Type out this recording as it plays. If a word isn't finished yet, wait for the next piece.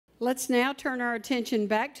Let's now turn our attention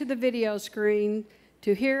back to the video screen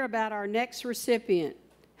to hear about our next recipient,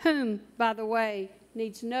 whom, by the way,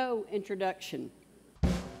 needs no introduction.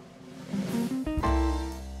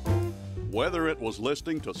 Whether it was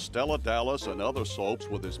listening to Stella Dallas and other soaps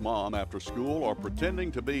with his mom after school or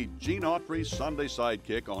pretending to be Gene Autry's Sunday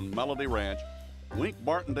sidekick on Melody Ranch, Wink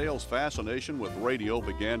Martindale's fascination with radio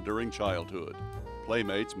began during childhood.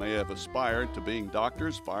 Playmates may have aspired to being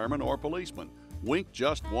doctors, firemen, or policemen. Wink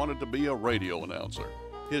just wanted to be a radio announcer.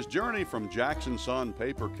 His journey from Jackson Sun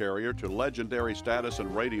paper carrier to legendary status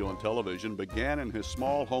in radio and television began in his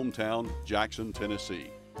small hometown, Jackson, Tennessee.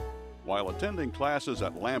 While attending classes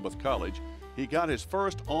at Lambeth College, he got his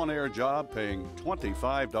first on-air job paying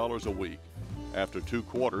 $25 a week. After 2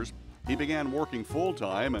 quarters, he began working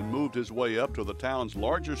full-time and moved his way up to the town's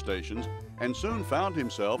larger stations and soon found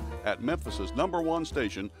himself at Memphis's #1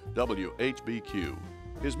 station, WHBQ.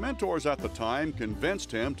 His mentors at the time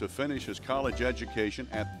convinced him to finish his college education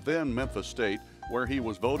at then Memphis State, where he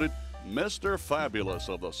was voted Mr. Fabulous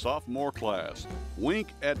of the sophomore class. Wink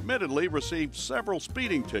admittedly received several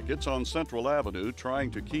speeding tickets on Central Avenue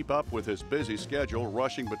trying to keep up with his busy schedule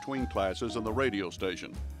rushing between classes and the radio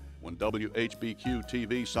station. When WHBQ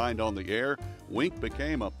TV signed on the air, Wink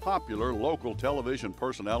became a popular local television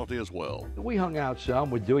personality as well. We hung out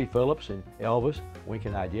some with Dewey Phillips and Elvis. Wink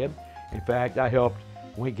and I did. In fact, I helped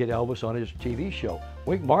Wink get Elvis on his TV show.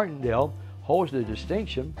 Wink Martindale holds the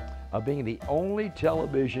distinction of being the only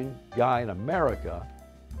television guy in America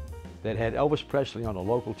that had Elvis Presley on a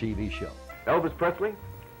local TV show. Elvis Presley,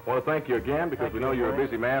 I want to thank you again because we know you're a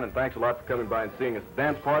busy man, and thanks a lot for coming by and seeing us at the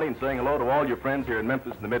dance party and saying hello to all your friends here in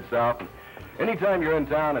Memphis and the Mid-South. And anytime you're in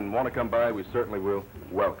town and want to come by, we certainly will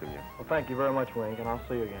welcome you. Well, thank you very much, Wink, and I'll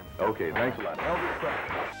see you again. Okay, thanks a lot. Elvis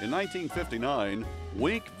Presley. In 1959,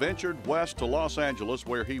 Wink ventured west to Los Angeles,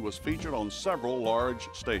 where he was featured on several large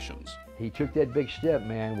stations. He took that big step,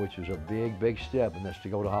 man, which was a big, big step, and that's to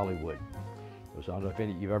go to Hollywood. Because I don't know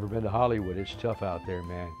if you've ever been to Hollywood. It's tough out there,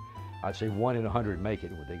 man. I'd say 1 in 100 make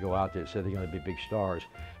it when they go out there and say they're going to be big stars.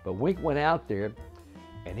 But Wink went out there,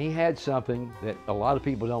 and he had something that a lot of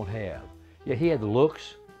people don't have. Yeah, he had the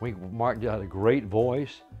looks. Wink Martindale had a great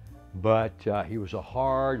voice, but he was a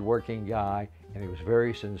hard-working guy, and he was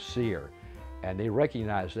very sincere. And they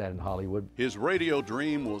recognized that in Hollywood. His radio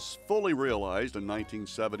dream was fully realized in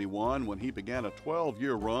 1971 when he began a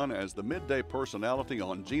 12-year run as the midday personality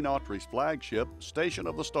on Gene Autry's flagship Station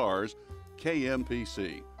of the Stars,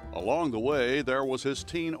 KMPC. Along the way, there was his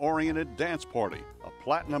teen-oriented dance party, a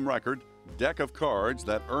platinum record, deck of cards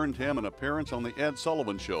that earned him an appearance on the Ed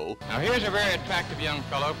Sullivan Show. Now here's a very attractive young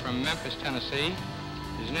fellow from Memphis, Tennessee.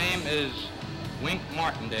 His name is Wink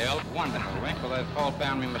Martindale. Wonderful, Wink. Well, the whole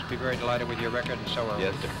family must be very delighted with your record, and so are we.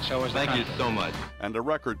 Yes, so is the Thank you country. so much. And a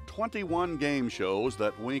record 21 game shows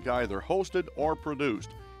that Wink either hosted or produced,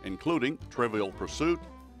 including Trivial Pursuit,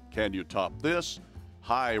 Can You Top This,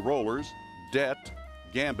 High Rollers, Debt,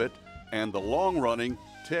 Gambit, and the long-running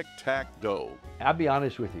Tic-Tac-Doe. I'll be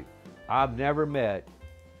honest with you. I've never met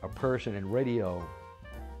a person in radio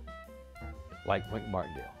like Wink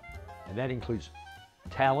Martindale. And that includes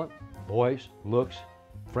talent, voice, looks,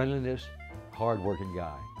 friendliness, hard-working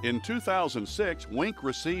guy. In 2006, Wink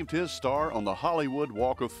received his star on the Hollywood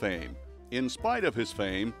Walk of Fame. In spite of his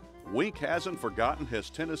fame, Wink hasn't forgotten his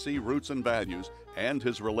Tennessee roots and values and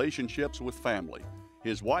his relationships with family.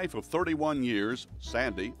 His wife of 31 years,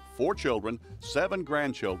 Sandy, 4 children, 7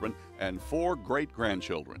 grandchildren, and 4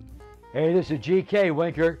 great-grandchildren. Hey, this is GK,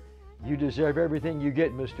 Winker. You deserve everything you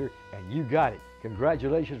get, mister, and you got it.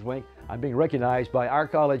 Congratulations, Wink. I'm being recognized by our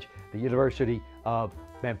college, the University of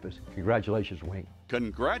Memphis. Congratulations, Wink.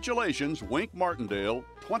 Congratulations, Wink Martindale,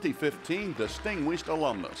 2015 Distinguished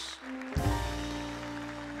Alumnus.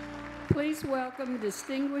 Please welcome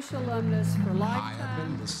distinguished alumnus for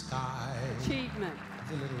lifetime achievement,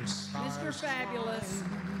 Mr. Fabulous,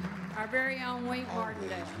 our very own Wink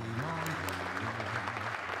Martindale.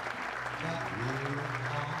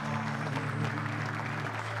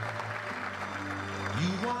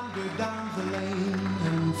 You wander down the lane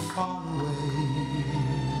and far away,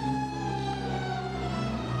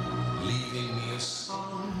 leaving me a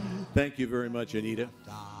song. Thank you very much, Anita.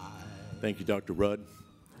 Thank you, Dr. Rudd.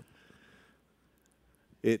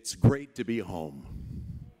 It's great to be home.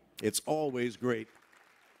 It's always great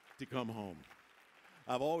to come home.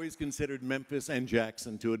 I've always considered Memphis and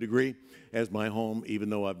Jackson to a degree as my home, even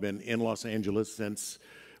though I've been in Los Angeles since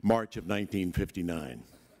March of 1959.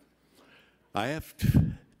 I have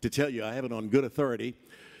to tell you, I have it on good authority.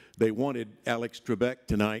 They wanted Alex Trebek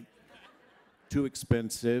tonight. Too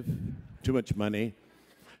expensive, too much money.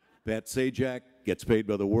 Pat Sajak gets paid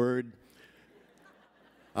by the word.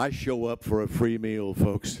 I show up for a free meal,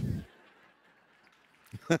 folks.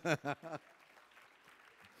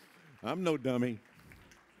 I'm no dummy.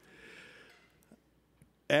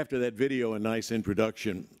 After that video and nice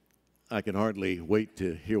introduction, I can hardly wait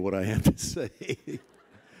to hear what I have to say.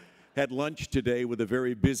 Had lunch today with a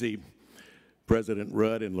very busy President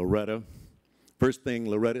Rudd and Loretta. First thing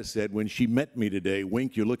Loretta said when she met me today,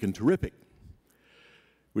 "Wink, you're looking terrific,"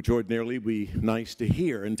 which ordinarily would be nice to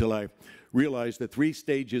hear until I realized the 3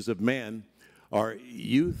 stages of man are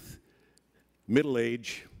youth, middle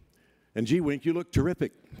age, and gee, Wink, you look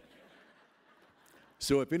terrific.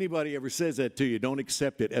 So if anybody ever says that to you, don't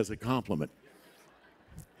accept it as a compliment.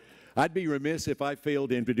 I'd be remiss if I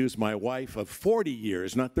failed to introduce my wife of 40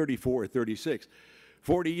 years, not 34 or 36,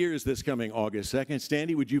 40 years this coming August 2nd.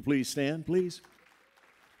 Standy, would you please stand, please?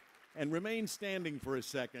 And remain standing for a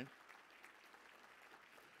second.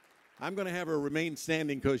 I'm going to have her remain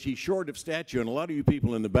standing because she's short of stature, and a lot of you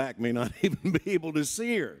people in the back may not even be able to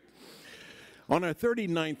see her. On our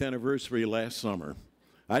 39th anniversary last summer,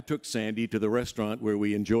 I took Sandy to the restaurant where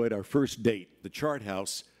we enjoyed our first date, the Chart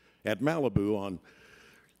House at Malibu on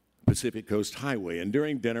Pacific Coast Highway. And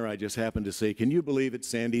during dinner, I just happened to say, "Can you believe it,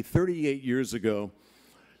 Sandy? 38 years ago,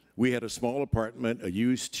 we had a small apartment, a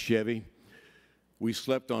used Chevy. We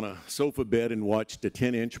slept on a sofa bed and watched a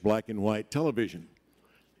 10-inch black and white television.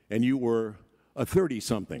 And you were a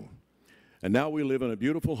 30-something. And now we live in a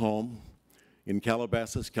beautiful home in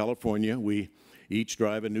Calabasas, California. We each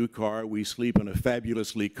drive a new car. We sleep in a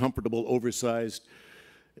fabulously comfortable, oversized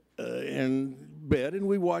bed, and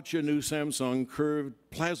we watch a new Samsung curved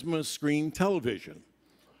plasma screen television."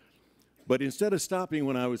 But instead of stopping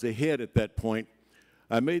when I was ahead at that point,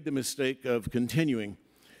 I made the mistake of continuing.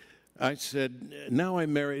 I said, "Now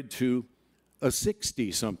I'm married to a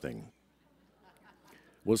 60-something.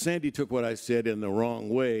 Well, Sandy took what I said in the wrong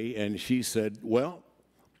way, and she said, "Well,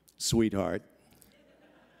 sweetheart,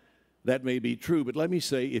 that may be true, but let me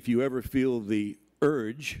say, if you ever feel the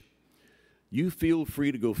urge, you feel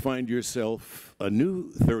free to go find yourself a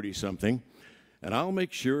new 30-something, and I'll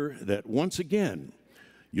make sure that once again,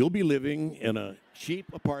 you'll be living in a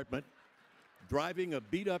cheap apartment, driving a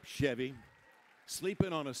beat-up Chevy,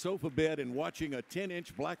 sleeping on a sofa bed, and watching a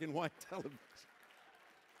 10-inch black and white television."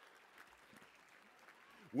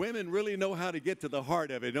 Women really know how to get to the heart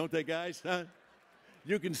of it, don't they, guys? Huh?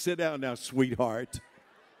 You can sit down now, sweetheart.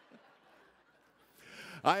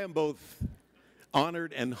 I am both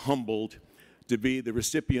honored and humbled to be the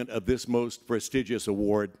recipient of this most prestigious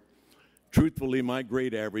award. Truthfully, my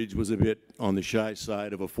grade average was a bit on the shy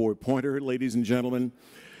side of a 4-pointer, ladies and gentlemen.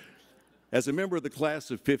 As a member of the class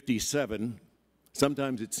of 57,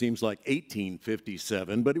 sometimes it seems like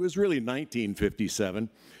 1857, but it was really 1957,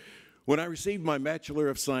 when I received my Bachelor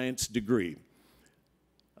of Science degree.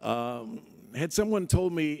 Had someone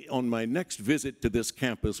told me on my next visit to this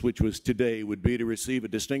campus, which was today, would be to receive a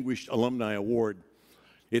Distinguished Alumni Award,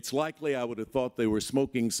 it's likely I would have thought they were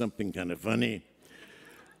smoking something kind of funny.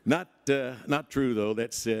 Not true, though.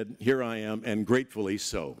 That said, here I am, and gratefully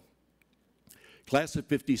so. Class of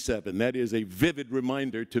 57, that is a vivid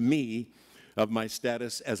reminder to me of my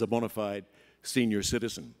status as a bona fide senior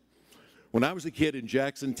citizen. When I was a kid in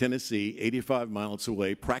Jackson, Tennessee, 85 miles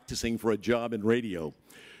away, practicing for a job in radio,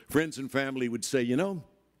 friends and family would say, "You know,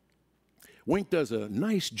 Wink does a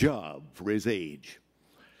nice job for his age."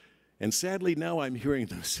 And sadly, now I'm hearing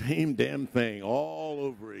the same damn thing all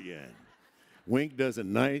over again. Wink does a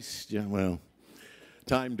nice, well,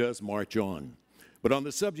 time does march on. But on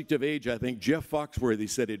the subject of age, I think Jeff Foxworthy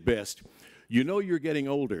said it best. You know you're getting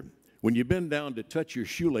older when you bend down to touch your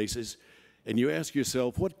shoelaces and you ask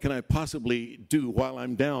yourself, what can I possibly do while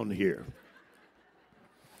I'm down here?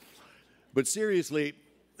 But seriously,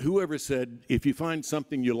 whoever said, if you find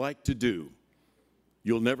something you like to do,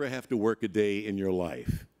 you'll never have to work a day in your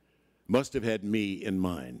life, must have had me in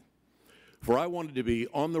mind. For I wanted to be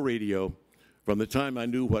on the radio from the time I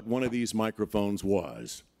knew what one of these microphones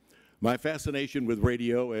was. My fascination with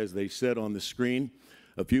radio, as they said on the screen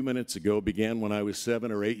a few minutes ago, began when I was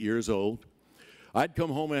 7 or 8 years old. I'd come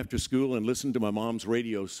home after school and listen to my mom's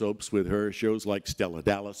radio soaps with her, shows like Stella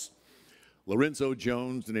Dallas, Lorenzo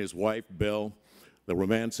Jones and his wife, Belle, The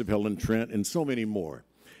Romance of Helen Trent, and so many more.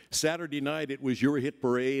 Saturday night, it was Your Hit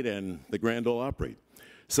Parade and the Grand Ole Opry.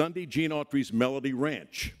 Sunday, Gene Autry's Melody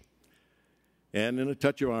Ranch. And in a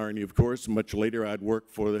touch of irony, of course, much later, I'd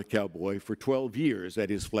worked for the Cowboy for 12 years at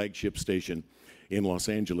his flagship station in Los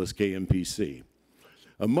Angeles, KMPC.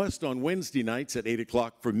 A must on Wednesday nights at 8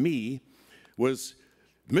 o'clock for me was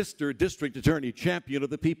Mr. District Attorney, champion of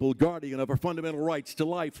the people, guardian of our fundamental rights to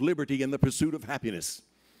life, liberty, and the pursuit of happiness.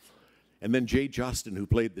 And then Jay Jostin, who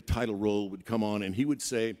played the title role, would come on and he would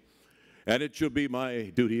say, "And it shall be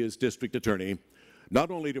my duty as district attorney not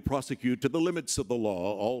only to prosecute to the limits of the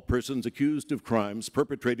law all persons accused of crimes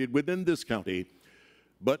perpetrated within this county,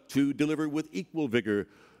 but to deliver with equal vigor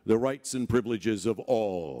the rights and privileges of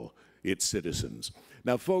all its citizens."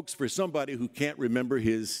 Now, folks, for somebody who can't remember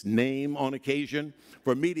his name on occasion,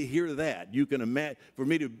 for me to hear that, you can imagine, for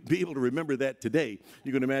me to be able to remember that today,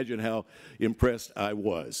 you can imagine how impressed I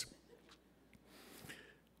was.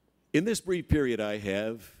 In this brief period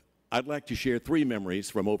I'd like to share 3 memories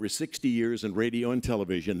from over 60 years in radio and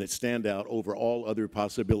television that stand out over all other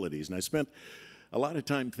possibilities. And I spent a lot of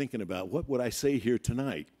time thinking about what would I say here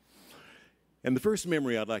tonight. And the first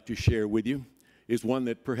memory I'd like to share with you is one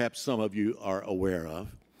that perhaps some of you are aware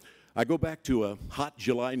of. I go back to a hot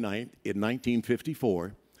July night in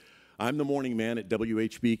 1954. I'm the morning man at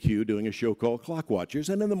WHBQ doing a show called Clock Watchers,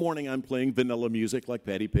 and in the morning I'm playing vanilla music like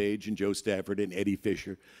Patti Page and Joe Stafford and Eddie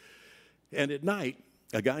Fisher. And at night,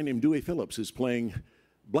 a guy named Dewey Phillips is playing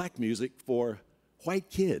black music for white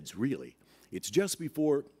kids, really. It's just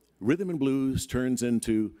before rhythm and blues turns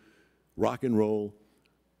into rock and roll.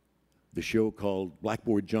 The show called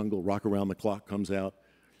Blackboard Jungle, Rock Around the Clock, comes out.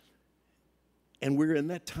 And we're in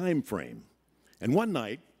that time frame. And one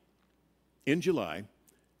night in July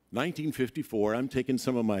 1954, I'm taking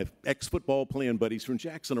some of my ex-football playing buddies from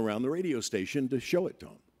Jackson around the radio station to show it to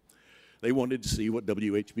them. They wanted to see what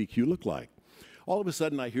WHBQ looked like. All of a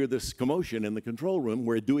sudden, I hear this commotion in the control room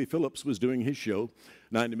where Dewey Phillips was doing his show,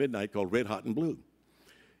 9 to midnight, called Red Hot and Blue.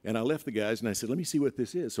 And I left the guys and I said, "Let me see what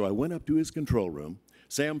this is." So I went up to his control room.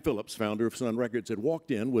 Sam Phillips, founder of Sun Records, had walked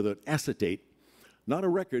in with an acetate, not a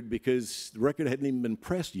record because the record hadn't even been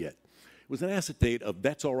pressed yet. It was an acetate of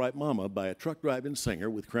 "That's All Right Mama" by a truck driving singer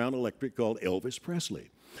with Crown Electric called Elvis Presley.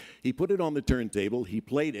 He put it on the turntable, he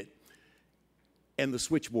played it, and the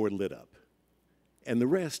switchboard lit up. And the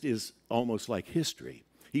rest is almost like history.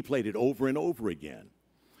 He played it over and over again.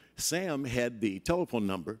 Sam had the telephone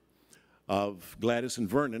number of Gladys and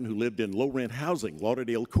Vernon, who lived in low-rent housing,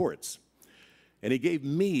 Lauderdale Courts. And he gave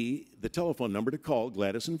me the telephone number to call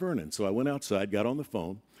Gladys and Vernon. So I went outside, got on the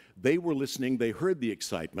phone. They were listening. They heard the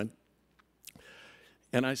excitement.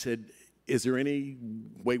 And I said, "Is there any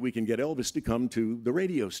way we can get Elvis to come to the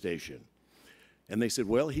radio station?" And they said,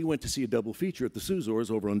 "Well, he went to see a double feature at the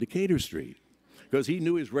Suzors over on Decatur Street because he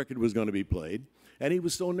knew his record was going to be played, and he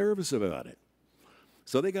was so nervous about it."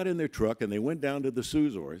 So they got in their truck, and they went down to the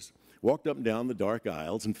Suzors, walked up and down the dark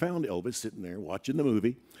aisles, and found Elvis sitting there watching the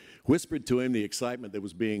movie, whispered to him the excitement that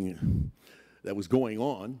was going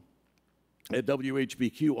on at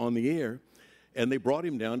WHBQ on the air, and they brought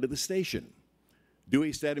him down to the station.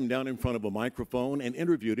 Dewey sat him down in front of a microphone and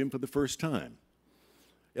interviewed him for the first time.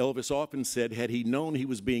 Elvis often said had he known he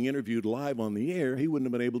was being interviewed live on the air, he wouldn't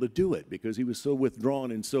have been able to do it because he was so withdrawn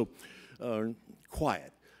and so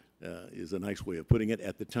quiet, is a nice way of putting it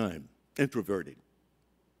at the time, introverted.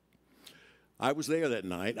 I was there that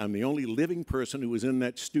night. I'm the only living person who was in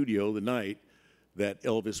that studio the night that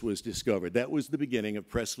Elvis was discovered. That was the beginning of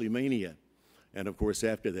Presley Mania. And of course,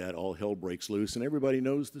 after that, all hell breaks loose, and everybody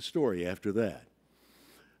knows the story after that.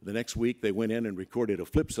 The next week, they went in and recorded a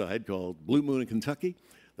flip side called Blue Moon in Kentucky.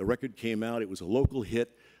 The record came out. It was a local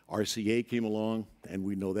hit. RCA came along, and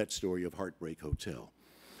we know that story of Heartbreak Hotel.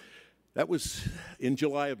 That was in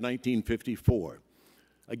July of 1954.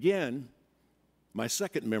 Again, my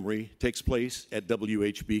second memory takes place at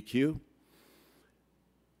WHBQ.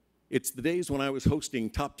 It's the days when I was hosting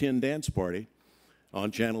Top 10 Dance Party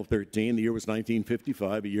on Channel 13. The year was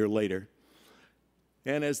 1955, a year later.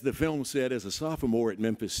 And as the film said, as a sophomore at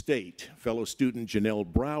Memphis State, fellow student Janelle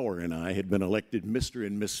Brower and I had been elected Mr.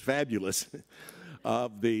 and Miss Fabulous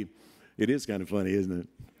of the, it is kind of funny, isn't it,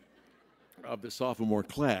 of the sophomore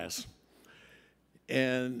class.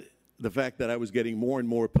 And the fact that I was getting more and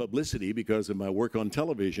more publicity because of my work on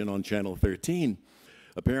television on Channel 13,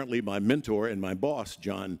 apparently my mentor and my boss,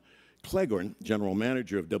 John Cleghorn, general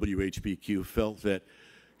manager of WHBQ, felt that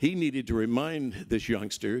he needed to remind this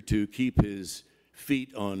youngster to keep his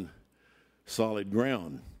feet on solid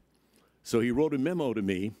ground. So he wrote a memo to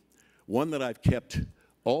me, one that I've kept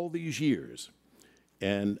all these years,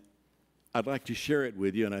 and I'd like to share it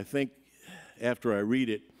with you, and I think after I read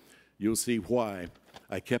it, you'll see why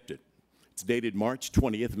I kept it. It's dated March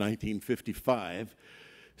 20th, 1955.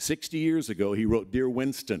 60 years ago, he wrote, "Dear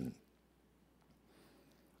Winston,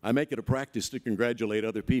 I make it a practice to congratulate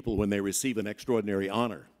other people when they receive an extraordinary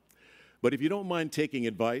honor. But if you don't mind taking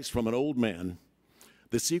advice from an old man,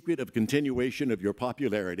 the secret of continuation of your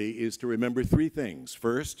popularity is to remember 3 things.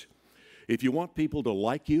 First, if you want people to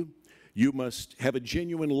like you, you must have a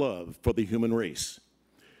genuine love for the human race.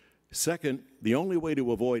 Second, the only way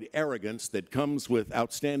to avoid arrogance that comes with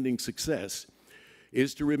outstanding success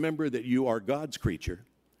is to remember that you are God's creature,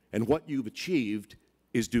 and what you've achieved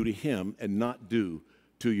is due to Him and not due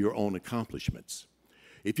to your own accomplishments.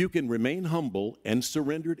 If you can remain humble and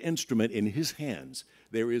surrendered instrument in His hands,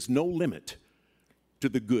 there is no limit to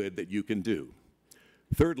the good that you can do.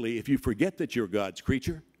 Thirdly, if you forget that you're God's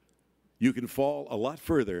creature, you can fall a lot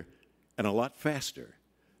further and a lot faster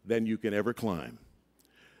than you can ever climb.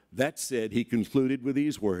 That said, he concluded with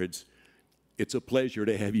these words, "It's a pleasure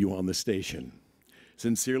to have you on the station.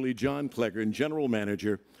 Sincerely, John Clegren, General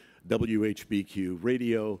Manager, WHBQ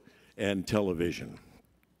Radio and Television."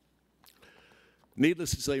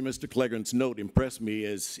 Needless to say, Mr. Clegren's note impressed me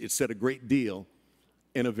as it said a great deal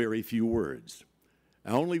in a very few words.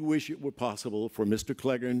 I only wish it were possible for Mr.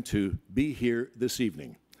 Clegren to be here this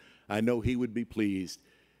evening. I know he would be pleased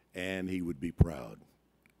and he would be proud.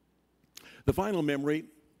 The final memory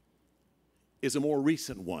is a more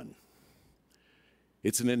recent one.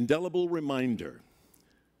 It's an indelible reminder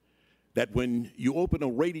that when you open a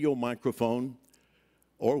radio microphone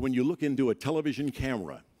or when you look into a television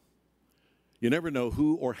camera, you never know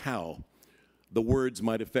who or how the words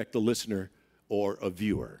might affect a listener or a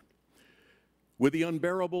viewer. With the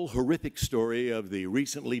unbearable, horrific story of the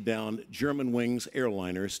recently downed Germanwings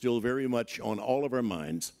airliner still very much on all of our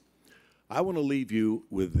minds, I want to leave you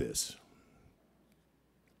with this.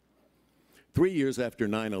 3 years after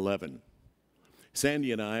 9/11,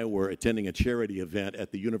 Sandy and I were attending a charity event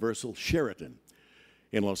at the Universal Sheraton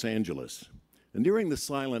in Los Angeles. And during the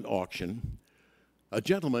silent auction, a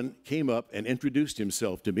gentleman came up and introduced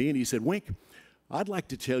himself to me, and he said, "Wink, I'd like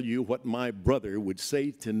to tell you what my brother would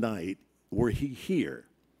say tonight were he here."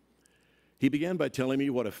 He began by telling me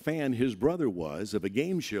what a fan his brother was of a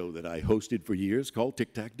game show that I hosted for years called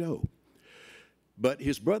Tic-Tac-Doe. But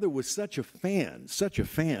his brother was such a fan,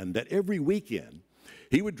 that every weekend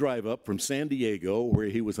he would drive up from San Diego, where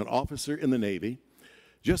he was an officer in the Navy,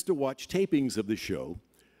 just to watch tapings of the show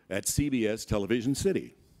at CBS Television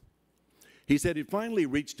City. He said it finally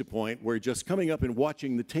reached a point where just coming up and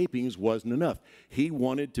watching the tapings wasn't enough. He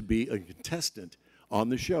wanted to be a contestant on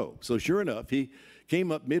the show. So sure enough, he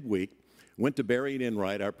came up midweek, went to Barry and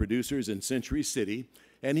Enright, our producers in Century City,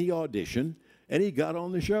 and he auditioned, and he got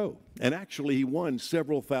on the show. And actually, he won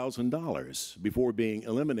several $1,000s before being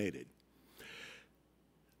eliminated.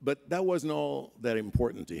 But that wasn't all that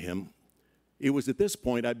important to him. It was at this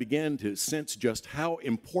point I began to sense just how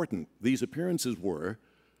important these appearances were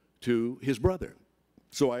to his brother.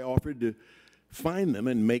 So I offered to find them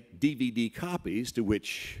and make DVD copies, to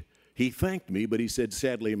which he thanked me, but he said,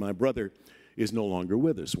 "Sadly, my brother is no longer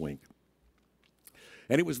with us, Wink."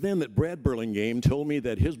 And it was then that Brad Burlingame told me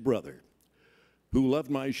that his brother, who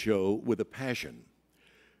loved my show with a passion,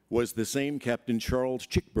 was the same Captain Charles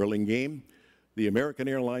Chick Burlingame, the American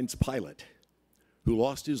Airlines pilot, who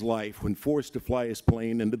lost his life when forced to fly his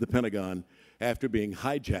plane into the Pentagon after being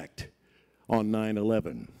hijacked on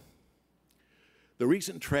 9/11. The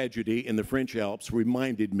recent tragedy in the French Alps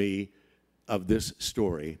reminded me of this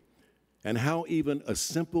story and how even a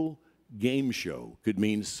simple game show could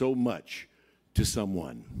mean so much to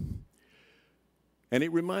someone. And it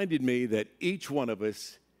reminded me that each one of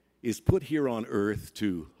us is put here on earth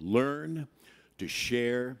to learn, to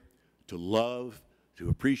share, to love, to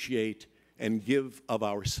appreciate, and give of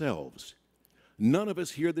ourselves. None of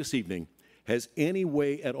us here this evening has any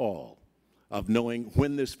way at all of knowing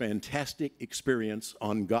when this fantastic experience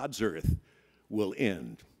on God's earth will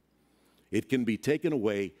end. It can be taken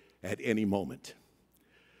away at any moment.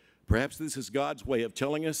 Perhaps this is God's way of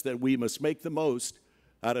telling us that we must make the most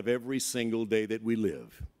out of every single day that we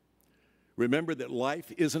live. Remember that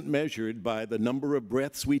life isn't measured by the number of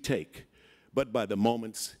breaths we take, but by the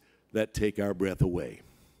moments that take our breath away.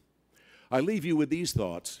 I leave you with these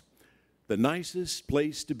thoughts. The nicest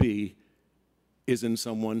place to be is in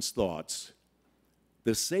someone's thoughts.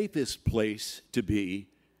 The safest place to be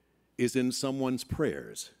is in someone's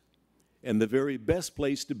prayers. And the very best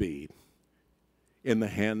place to be in the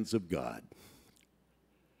hands of God.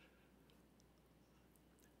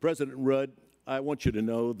 President Rudd, I want you to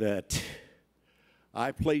know that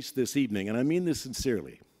I place this evening, and I mean this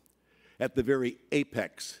sincerely, at the very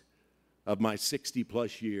apex of my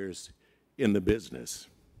 60-plus years in the business.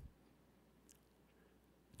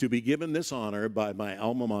 To be given this honor by my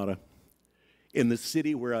alma mater in the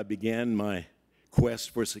city where I began my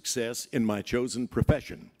quest for success in my chosen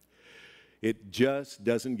profession, it just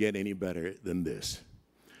doesn't get any better than this.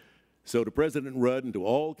 So to President Rudd and to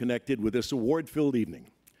all connected with this award-filled evening,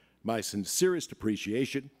 my sincerest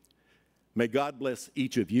appreciation. May God bless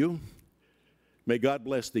each of you. May God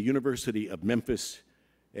bless the University of Memphis,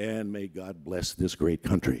 and may God bless this great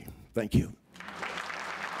country. Thank you.